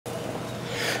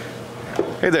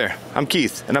Hey there, I'm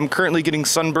Keith, and I'm currently getting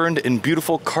sunburned in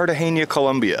beautiful Cartagena,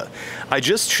 Colombia. I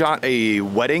just shot a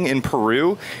wedding in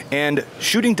Peru, and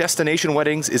shooting destination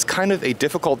weddings is kind of a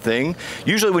difficult thing.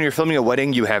 Usually when you're filming a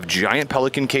wedding, you have giant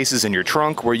Pelican cases in your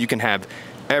trunk where you can have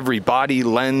every body,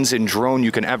 lens, and drone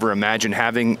you can ever imagine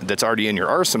having that's already in your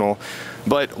arsenal.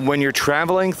 But when you're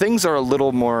traveling, things are a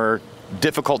little more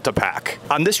difficult to pack.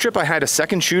 On this trip, I had a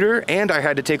second shooter, and I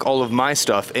had to take all of my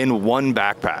stuff in one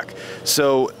backpack.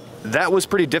 So that was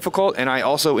pretty difficult, and I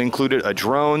also included a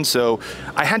drone, so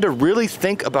I had to really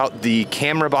think about the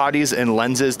camera bodies and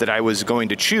lenses that I was going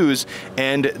to choose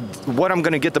and what I'm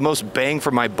going to get the most bang for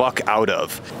my buck out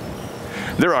of.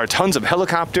 There are tons of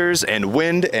helicopters and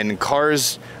wind and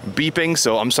cars beeping,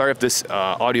 so I'm sorry if this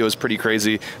audio is pretty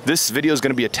crazy. This video is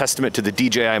going to be a testament to the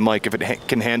DJI mic if it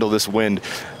can handle this wind.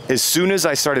 As soon as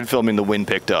I started filming, the wind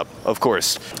picked up, of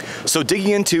course. So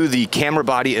digging into the camera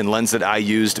body and lens that I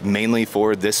used mainly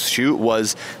for this shoot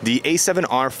was the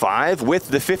A7R5 with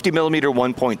the 50mm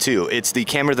 1.2. It's the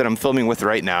camera that I'm filming with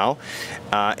right now,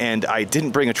 and I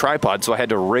didn't bring a tripod, so I had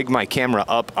to rig my camera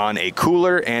up on a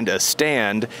cooler and a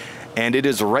stand, and it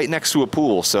is right next to a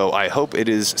pool, so I hope it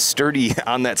is sturdy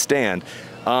on that stand.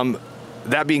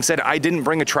 That being said, I didn't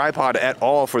bring a tripod at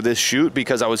all for this shoot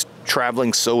because I was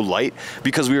traveling so light,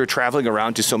 because we were traveling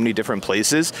around to so many different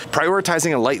places.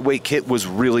 Prioritizing a lightweight kit was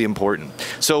really important.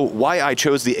 So why I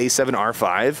chose the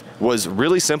A7R5 was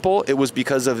really simple. It was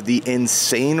because of the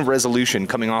insane resolution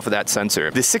coming off of that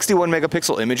sensor. The 61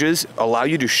 megapixel images allow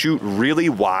you to shoot really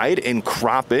wide and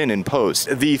crop in post.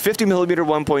 The 50mm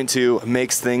 1.2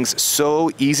 makes things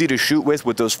so easy to shoot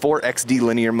with those 4XD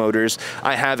linear motors.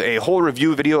 I have a whole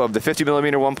review video of the 50mm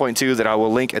 1.2 that I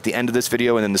will link at the end of this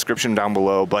video in the description down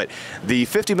below, but the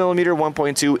 50mm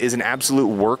 1.2 is an absolute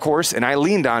workhorse, and I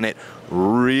leaned on it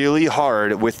really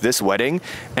hard with this wedding.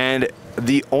 And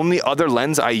the only other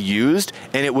lens I used,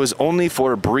 and it was only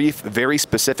for brief, very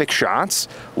specific shots,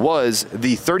 was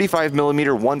the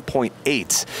 35mm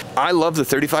 1.8. I love the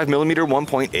 35mm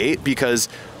 1.8 because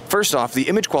first off, the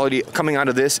image quality coming out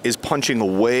of this is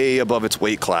punching way above its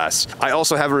weight class. I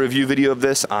also have a review video of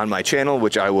this on my channel,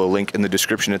 which I will link in the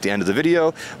description at the end of the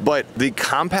video, but the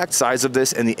compact size of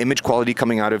this and the image quality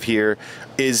coming out of here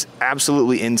is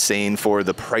absolutely insane for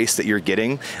the price that you're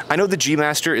getting. I know the G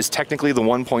Master is technically the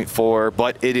 1.4,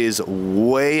 but it is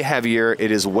way heavier,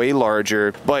 it is way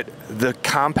larger, but the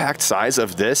compact size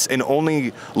of this and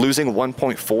only losing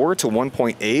 1.4 to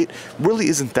 1.8 really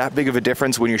isn't that big of a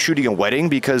difference when you're shooting a wedding,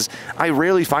 because I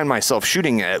rarely find myself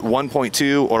shooting at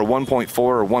 1.2 or 1.4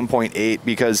 or 1.8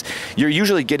 because you're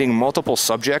usually getting multiple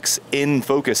subjects in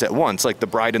focus at once, like the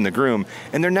bride and the groom,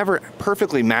 and they're never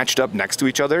perfectly matched up next to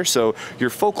each other, so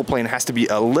your focal plane has to be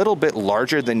a little bit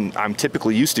larger than I'm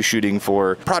typically used to shooting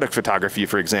for product photography,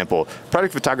 for example.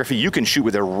 Product photography, you can shoot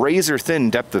with a razor thin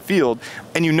depth of field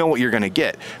and you know what you're gonna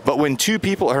get. But when two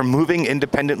people are moving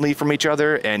independently from each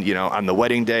other, and you know, on the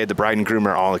wedding day, the bride and groom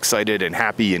are all excited and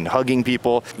happy and hugging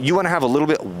people, you wanna have a little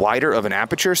bit wider of an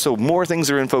aperture so more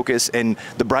things are in focus and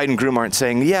the bride and groom aren't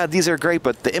saying, yeah, these are great,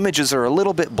 but the images are a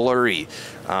little bit blurry,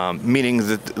 meaning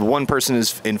that one person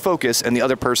is in focus and the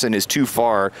other person is too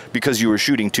far because you were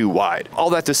shooting too wide.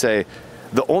 All that to say,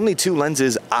 the only two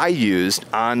lenses I used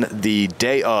on the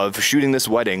day of shooting this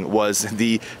wedding was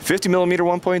the 50mm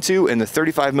 1.2 and the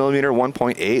 35mm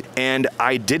 1.8, and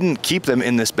I didn't keep them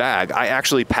in this bag. I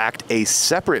actually packed a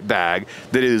separate bag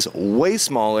that is way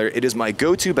smaller. It is my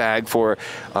go-to bag for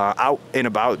out and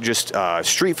about, just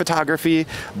street photography,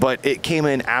 but it came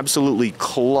in absolutely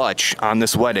clutch on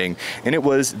this wedding, and it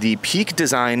was the Peak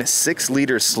Design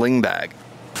 6-liter sling bag.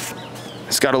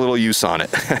 It's got a little use on it.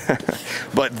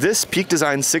 But this Peak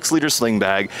Design 6-liter sling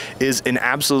bag is an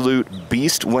absolute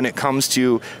beast when it comes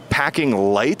to packing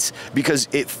light, because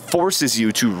it forces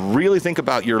you to really think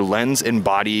about your lens and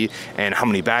body and how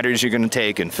many batteries you're gonna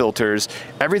take and filters.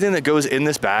 Everything that goes in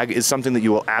this bag is something that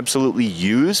you will absolutely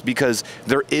use because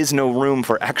there is no room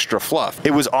for extra fluff.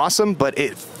 It was awesome, but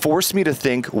it forced me to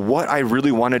think what I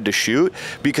really wanted to shoot,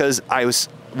 because I was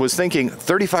thinking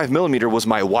 35mm was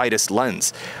my widest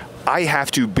lens. I have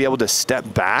to be able to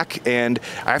step back, and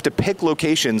I have to pick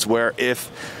locations where if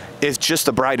it's just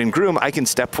the bride and groom, I can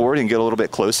step forward and get a little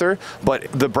bit closer,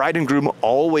 but the bride and groom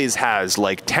always has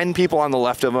like 10 people on the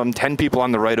left of them, 10 people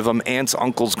on the right of them, aunts,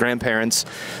 uncles, grandparents.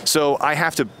 So I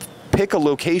have to pick a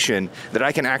location that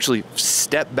I can actually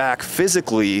step back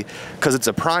physically, because it's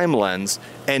a prime lens,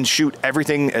 and shoot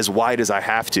everything as wide as I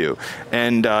have to.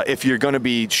 And if you're gonna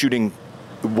be shooting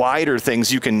wider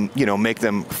things, you can, you know, make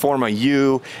them form a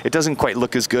U. It doesn't quite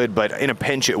look as good, but in a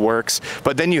pinch it works.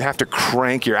 But then you have to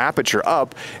crank your aperture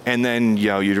up, and then, you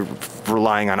know, you're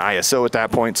relying on ISO at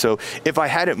that point. So if I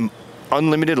had it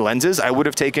unlimited lenses, I would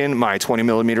have taken my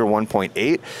 20mm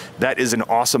 1.8. That is an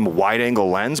awesome wide angle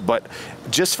lens, but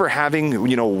just for having,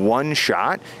 you know, one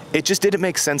shot, it just didn't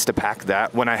make sense to pack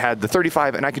that when I had the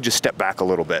 35 and I could just step back a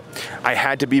little bit. I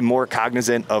had to be more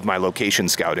cognizant of my location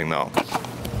scouting though.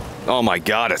 Oh my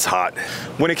God, it's hot.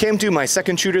 When it came to my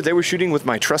second shooter, they were shooting with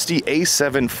my trusty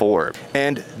A7 IV.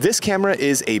 And this camera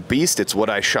is a beast. It's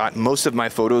what I shot most of my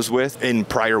photos with in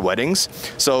prior weddings.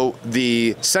 So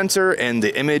the sensor and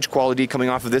the image quality coming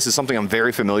off of this is something I'm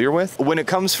very familiar with. When it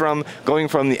comes from going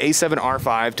from the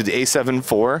A7R5 to the A7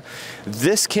 IV,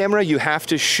 this camera, you have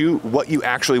to shoot what you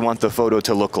actually want the photo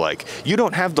to look like. You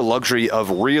don't have the luxury of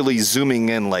really zooming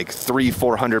in like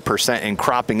 300-400% and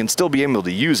cropping and still be able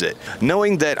to use it.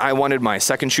 Knowing that I wanted my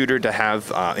second shooter to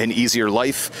have an easier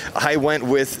life, I went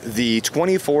with the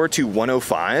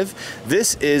 24-105.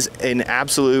 This is an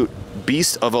absolute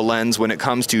beast of a lens when it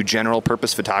comes to general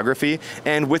purpose photography,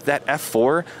 and with that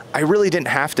f4 I really didn't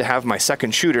have to have my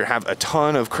second shooter have a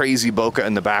ton of crazy bokeh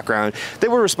in the background. They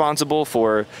were responsible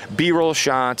for b-roll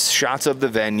shots, shots of the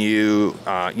venue,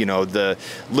 you know, the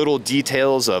little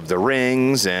details of the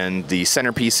rings and the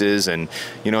centerpieces, and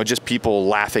you know, just people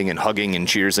laughing and hugging and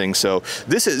cheersing. So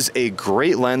this is a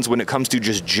great lens when it comes to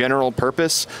just general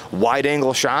purpose wide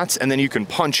angle shots, and then you can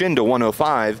punch into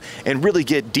 105 and really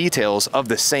get details of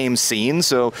the same scene.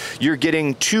 So you're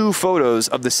getting two photos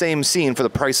of the same scene for the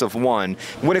price of one.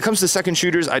 When it comes to second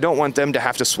shooters, I don't want them to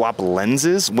have to swap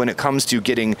lenses when it comes to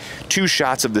getting two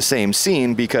shots of the same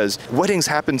scene, because weddings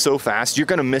happen so fast, you're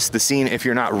gonna miss the scene if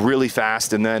you're not really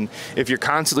fast. And then if you're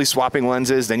constantly swapping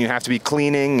lenses, then you have to be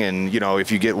cleaning, and you know,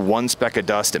 if you get one speck of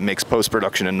dust, it makes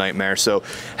post-production a nightmare. So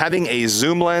having a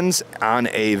zoom lens on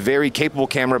a very capable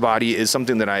camera body is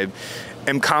something that I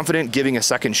am confident giving a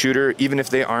second shooter, even if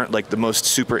they aren't like the most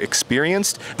super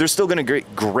experienced, they're still gonna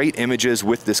get great images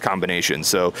with this combination.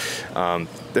 So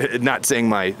not saying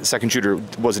my second shooter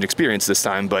wasn't experienced this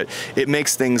time, but it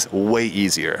makes things way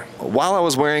easier. While I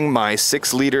was wearing my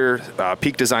 6-liter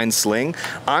Peak Design sling,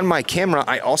 on my camera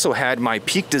I also had my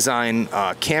Peak Design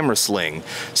camera sling.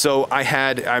 So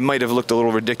I might have looked a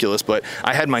little ridiculous, but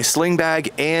I had my sling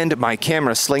bag and my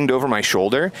camera slinged over my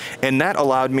shoulder, and that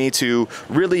allowed me to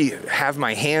really have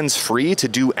my hands free to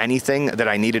do anything that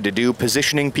I needed to do,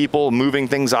 positioning people, moving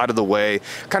things out of the way.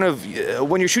 Kind of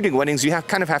when you're shooting weddings, you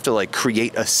kind of have to like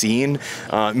create a scene,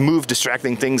 move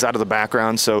distracting things out of the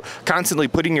background. So constantly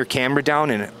putting your camera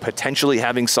down and potentially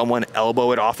having someone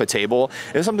elbow it off a table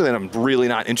is something that I'm really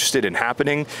not interested in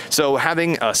happening. So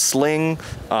having a sling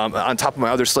on top of my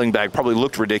other sling bag probably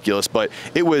looked ridiculous, but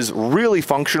it was really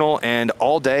functional, and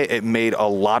all day it made a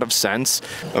lot of sense.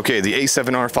 Okay, the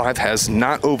A7R5 has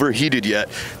not overheated yet.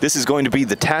 This is going to be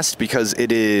the test because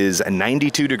it is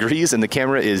 92 degrees and the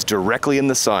camera is directly in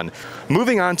the sun.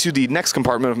 Moving on to the next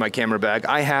compartment of my camera bag,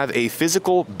 I have a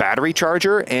physical battery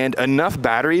charger and enough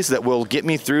batteries that will get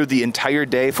me through the entire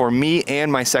day for me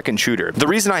and my second shooter. The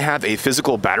reason I have a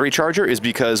physical battery charger is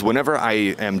because whenever I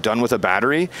am done with a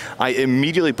battery, I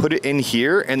immediately put it in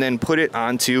here and then put it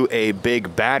onto a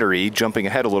big battery, jumping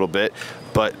ahead a little bit,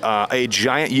 but a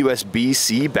giant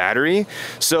USB-C battery,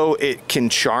 so it can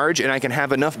charge, and I can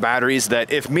have enough batteries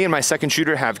that if me and my second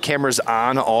shooter have cameras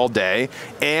on all day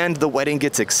and the wedding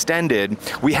gets extended,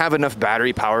 we have enough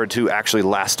battery power to actually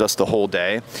last us the whole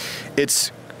day.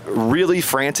 It's really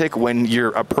frantic when you're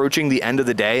approaching the end of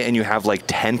the day and you have like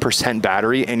 10%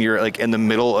 battery and you're like in the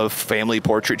middle of family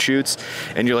portrait shoots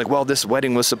and you're like, well, this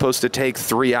wedding was supposed to take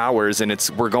 3 hours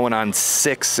and we're going on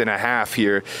 6.5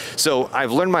 here. So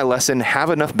I've learned my lesson.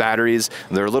 Have enough batteries.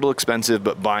 They're a little expensive,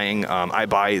 but I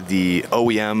buy the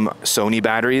OEM Sony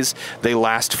batteries. They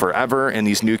last forever in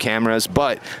these new cameras,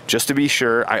 but just to be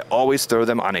sure, I always throw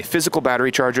them on a physical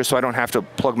battery charger so I don't have to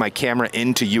plug my camera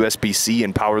into USB-C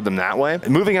and power them that way.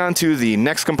 Moving on to the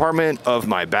next compartment of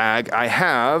my bag, I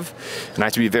have, and I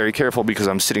have to be very careful because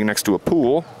I'm sitting next to a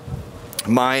pool,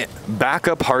 my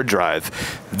backup hard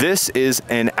drive. This is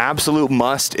an absolute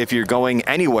must if you're going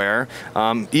anywhere,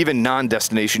 even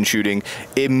non-destination shooting.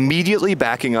 Immediately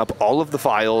backing up all of the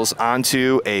files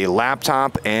onto a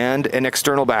laptop and an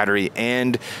external battery,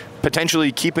 and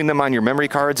potentially keeping them on your memory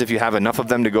cards if you have enough of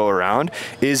them to go around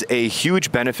is a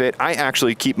huge benefit. I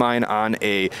actually keep mine on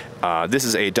this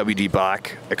is a WD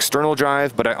Black external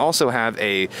drive, but I also have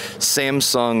a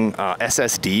Samsung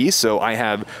SSD, so I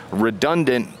have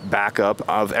redundant backup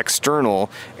of external,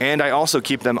 and I also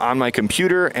keep them on my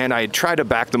computer, and I try to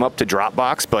back them up to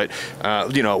Dropbox, but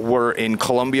you know, we're in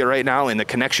Colombia right now and the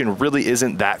connection really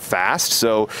isn't that fast,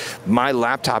 so my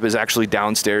laptop is actually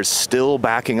downstairs still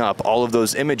backing up all of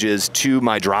those images images to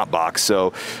my Dropbox.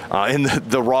 So, and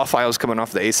the raw files coming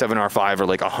off the A7R5 are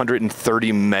like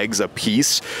 130 megs a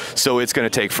piece, so it's going to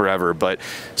take forever. But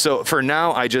so for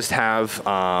now, I just have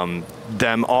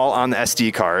them all on the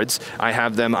SD cards. I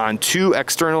have them on 2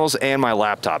 externals and my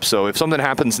laptop. So if something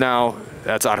happens now,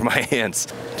 that's out of my hands.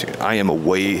 Dude, I am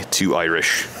way too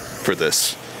Irish for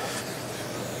this.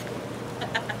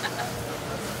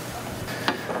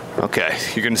 Okay,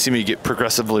 you're gonna see me get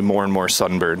progressively more and more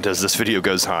sunburned as this video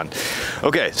goes on.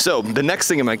 Okay, so the next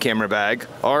thing in my camera bag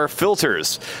are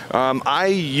filters. I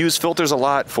use filters a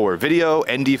lot for video,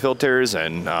 ND filters,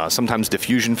 and sometimes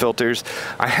diffusion filters.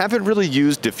 I haven't really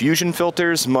used diffusion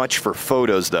filters much for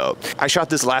photos though. I shot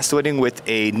this last wedding with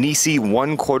a Nisi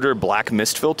 1/4 black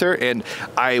mist filter, and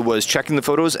I was checking the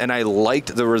photos and I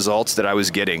liked the results that I was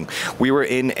getting. We were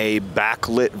in a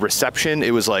backlit reception.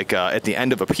 It was like at the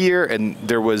end of a pier, and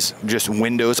there was just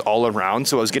windows all around,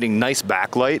 so I was getting nice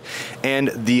backlight,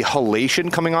 and the halation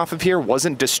coming off of here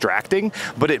wasn't distracting,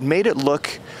 but it made it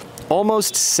look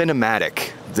almost cinematic.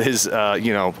 This is,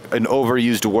 you know, an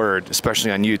overused word,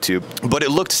 especially on YouTube, but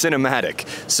it looked cinematic.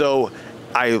 So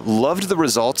I loved the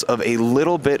results of a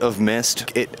little bit of mist.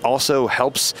 It also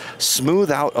helps smooth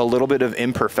out a little bit of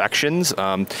imperfections.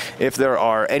 If there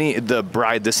are any, the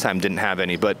bride this time didn't have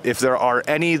any, but if there are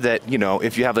any that, you know,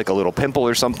 if you have like a little pimple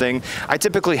or something, I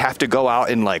typically have to go out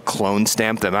and like clone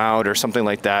stamp them out or something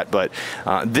like that. But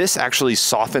this actually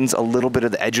softens a little bit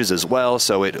of the edges as well,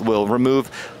 so it will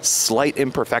remove slight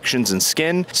imperfections in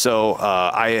skin. So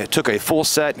I took a full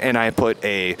set and I put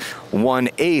a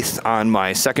 1/8 on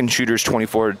my second shooter's 24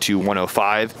 to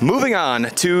 105. Moving on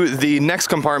to the next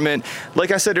compartment. Like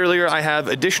I said earlier, I have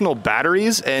additional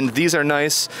batteries, and these are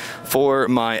nice for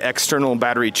my external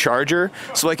battery charger,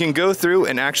 so I can go through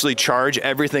and actually charge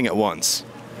everything at once.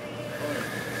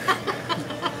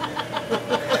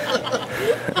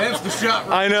 That's the shot,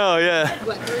 right? I know, yeah.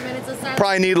 What, 3 minutes of silence?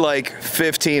 Probably need like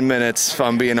 15 minutes if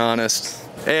I'm being honest.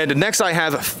 And next I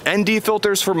have ND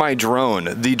filters for my drone.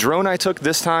 The drone I took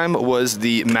this time was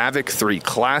the Mavic 3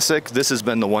 Classic. This has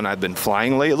been the one I've been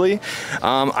flying lately.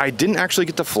 I didn't actually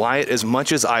get to fly it as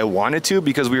much as I wanted to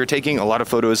because we were taking a lot of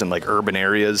photos in like urban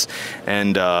areas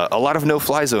and a lot of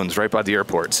no-fly zones right by the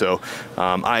airport. So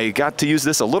I got to use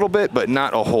this a little bit, but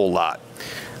not a whole lot.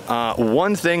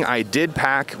 One thing I did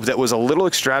pack that was a little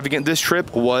extravagant this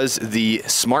trip was the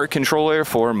smart controller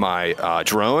for my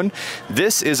drone.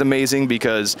 This is amazing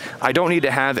because I don't need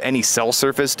to have any cell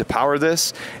surface to power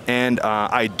this, and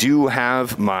I do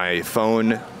have my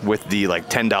phone with the like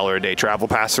 $10 a day travel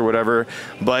pass or whatever,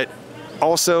 but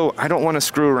also, I don't want to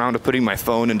screw around with putting my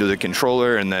phone into the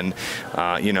controller and then,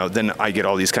 you know, then I get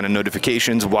all these kind of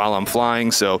notifications while I'm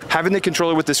flying. So having the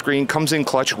controller with the screen comes in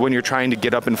clutch when you're trying to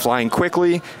get up and flying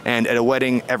quickly, and at a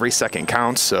wedding, every second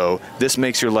counts. So this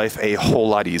makes your life a whole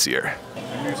lot easier.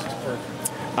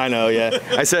 I know, yeah.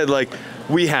 I said like,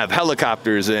 we have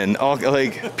helicopters and all,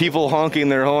 like people honking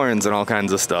their horns and all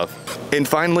kinds of stuff. And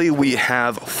finally, we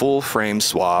have full frame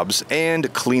swabs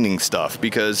and cleaning stuff,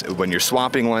 because when you're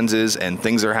swapping lenses and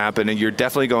things are happening, you're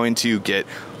definitely going to get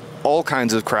all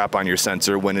kinds of crap on your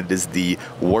sensor when it is the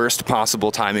worst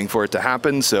possible timing for it to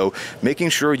happen. So making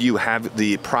sure you have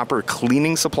the proper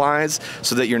cleaning supplies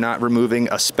so that you're not removing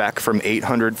a speck from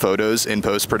 800 photos in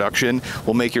post-production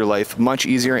will make your life much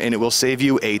easier, and it will save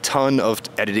you a ton of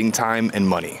editing time and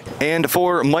money. And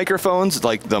for microphones,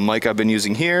 like the mic I've been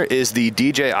using here is the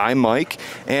DJI mic,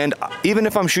 and even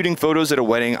if I'm shooting photos at a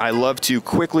wedding, I love to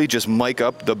quickly just mic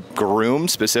up the GROOM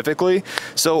specifically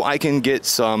so I can get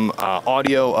some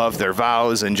audio of their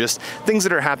vows and just things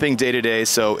that are happening day to day.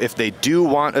 So if they do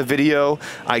want a video,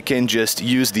 I can just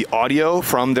use the audio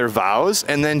from their vows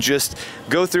and then just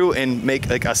go through and make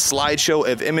like a slideshow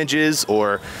of images.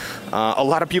 Or a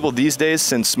lot of people these days,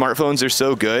 since smartphones are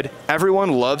so good,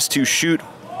 everyone loves to shoot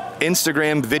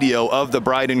Instagram video of the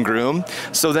bride and groom.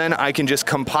 So then I can just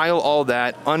compile all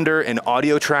that under an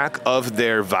audio track of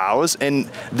their vows, and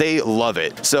they love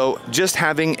it. So just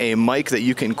having a mic that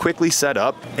you can quickly set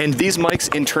up, and these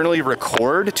mics internally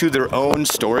record to their own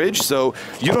storage, so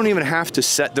you don't even have to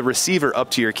set the receiver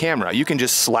up to your camera. You can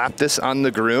just slap this on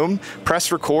the groom,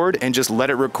 press record, and just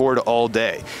let it record all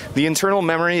day. The internal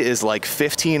memory is like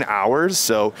 15 hours,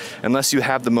 so unless you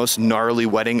have the most gnarly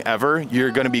wedding ever, you're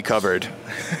gonna be covered.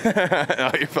 No,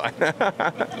 you're fine.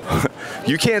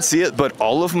 You can't see it, but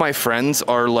all of my friends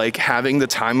are like having the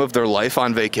time of their life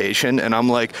on vacation, and I'm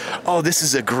like, oh, this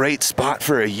is a great spot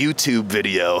for a YouTube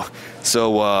video.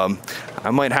 So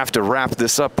I might have to wrap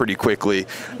this up pretty quickly.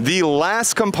 The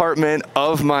last compartment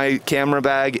of my camera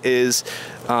bag is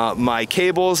my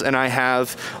cables, and I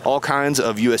have all kinds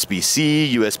of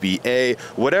USB-C, USB-A,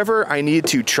 whatever I need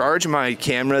to charge my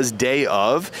cameras day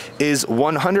of is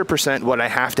 100% what I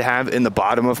have to have in the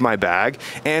bottom of my bag.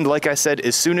 And like I said,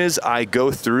 as soon as I go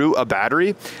through a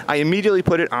battery, I immediately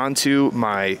put it onto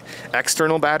my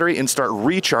external battery and start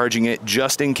recharging it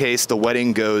just in case the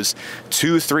wedding goes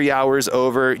 2-3 hours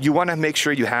over. You want to make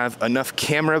sure you have enough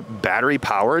camera battery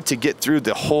power to get through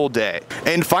the whole day.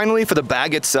 And finally, for the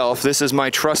bag itself, this is my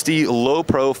trusty Low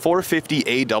Pro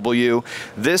 450 AW.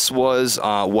 This was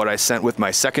what I sent with my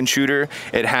second shooter.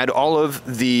 It had all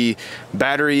of the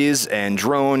batteries and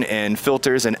drone and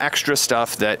filters and extra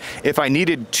stuff that if I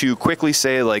needed to quickly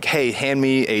say like, hey, hand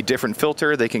me a different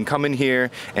filter, they can come in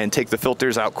here and take the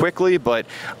filters out quickly, but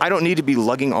I don't need to be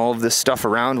lugging all of this stuff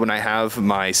around when I have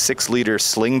my 6-liter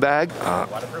sling bag.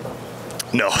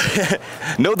 No,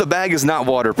 no, the bag is not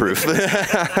waterproof.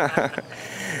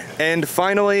 And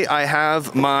finally, I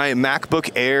have my MacBook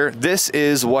Air. This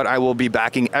is what I will be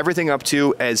backing everything up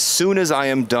to as soon as I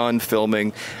am done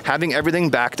filming. Having everything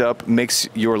backed up makes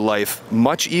your life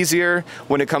much easier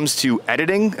when it comes to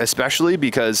editing, especially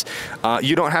because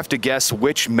you don't have to guess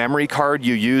which memory card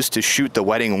you use to shoot the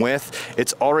wedding with.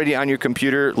 It's already on your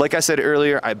computer. Like I said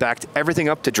earlier, I backed everything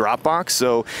up to Dropbox,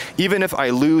 so even if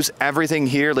I lose everything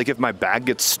here, like if my bag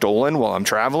gets stolen while I'm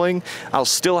traveling, I'll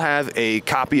still have a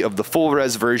copy of the full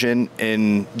res version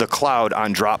in the cloud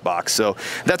on Dropbox. So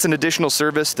that's an additional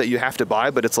service that you have to buy,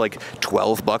 but it's like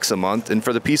 12 bucks a month, and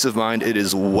for the peace of mind, it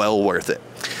is well worth it.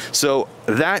 So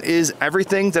that is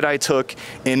everything that I took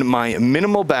in my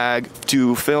minimal bag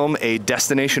to film a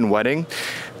destination wedding.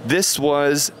 This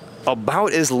was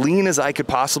about as lean as I could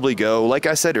possibly go. Like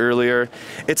I said earlier,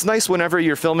 it's nice whenever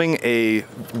you're filming a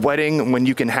wedding when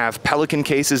you can have Pelican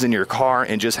cases in your car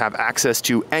and just have access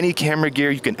to any camera gear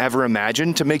you can ever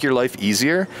imagine to make your life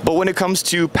easier. But when it comes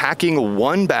to packing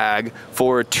one bag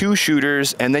for 2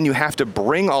 shooters, and then you have to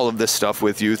bring all of this stuff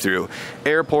with you through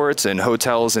airports and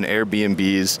hotels and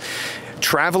Airbnbs,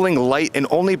 traveling light and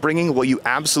only bringing what you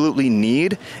absolutely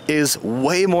need is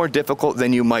way more difficult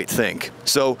than you might think.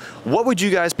 So what would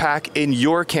you guys pack in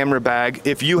your camera bag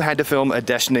if you had to film a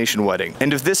destination wedding?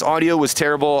 And if this audio was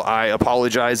terrible, I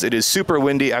apologize. It is super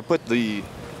windy. I put the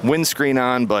windscreen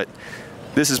on, but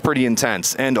this is pretty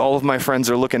intense. And all of my friends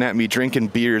are looking at me drinking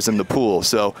beers in the pool.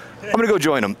 So I'm gonna go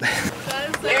join them.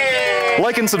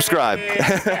 Like and subscribe.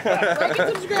 Like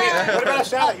and subscribe. What about a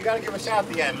shout out? You gotta give a shout out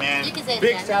at the end, man. You can say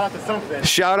big shout out to something.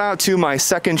 Shout out to my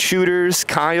second shooters,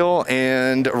 Kyle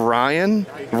and Ryan.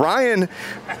 Ryan,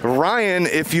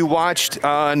 if you watched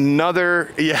another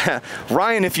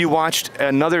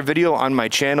video on my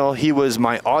channel, he was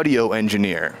my audio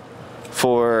engineer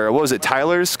for, what was it,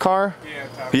 Tyler's car? Yeah,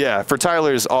 Tyler. Yeah, for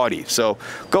Tyler's Audi. So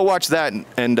go watch that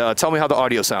and tell me how the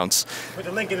audio sounds. Put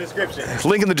the link in the description.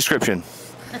 Link in the description.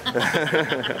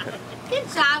 Good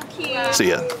job, Q. See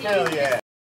ya. Hell yeah.